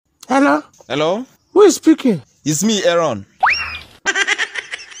Hello? Hello? Who is speaking? It's me, Aaron.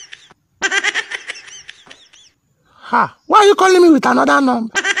 Ha! Why are you calling me with another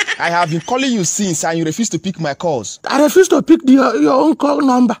number? I have been calling you since and you refuse to pick my calls. I refuse to pick your own call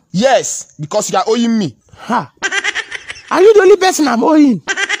number. Yes, because you are owing me. Ha! Are you the only person I'm owing?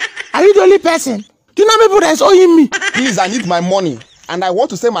 Are you the only person? Do you know people that is owing me? Please, I need my money and I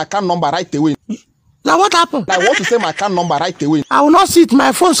want to say my account number right away. Now what happened? I want to say my account number right away. I will not see it.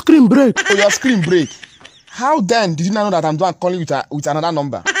 My phone screen break. Oh, your screen break. How then did you not know that I'm doing calling you with another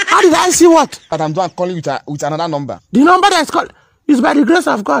number? How did I see what? That I'm doing calling you with another number. The number that is called is by the grace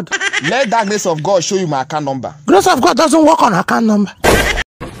of God. Let that grace of God show you my account number. Grace of God doesn't work on account number.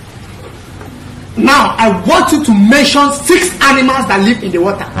 Now, I want you to mention 6 animals that live in the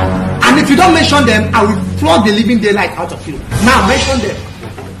water. And if you don't mention them, I will flog the living daylight out of you. Now, mention them.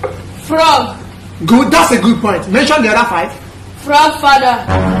 Frog. Good, that's a good point. Mention the other 5. Frog father.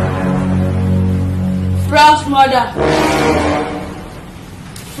 Frog's mother.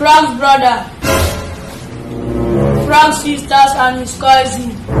 Frog's brother. Frog's sisters and his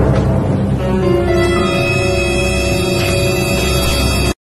cousin.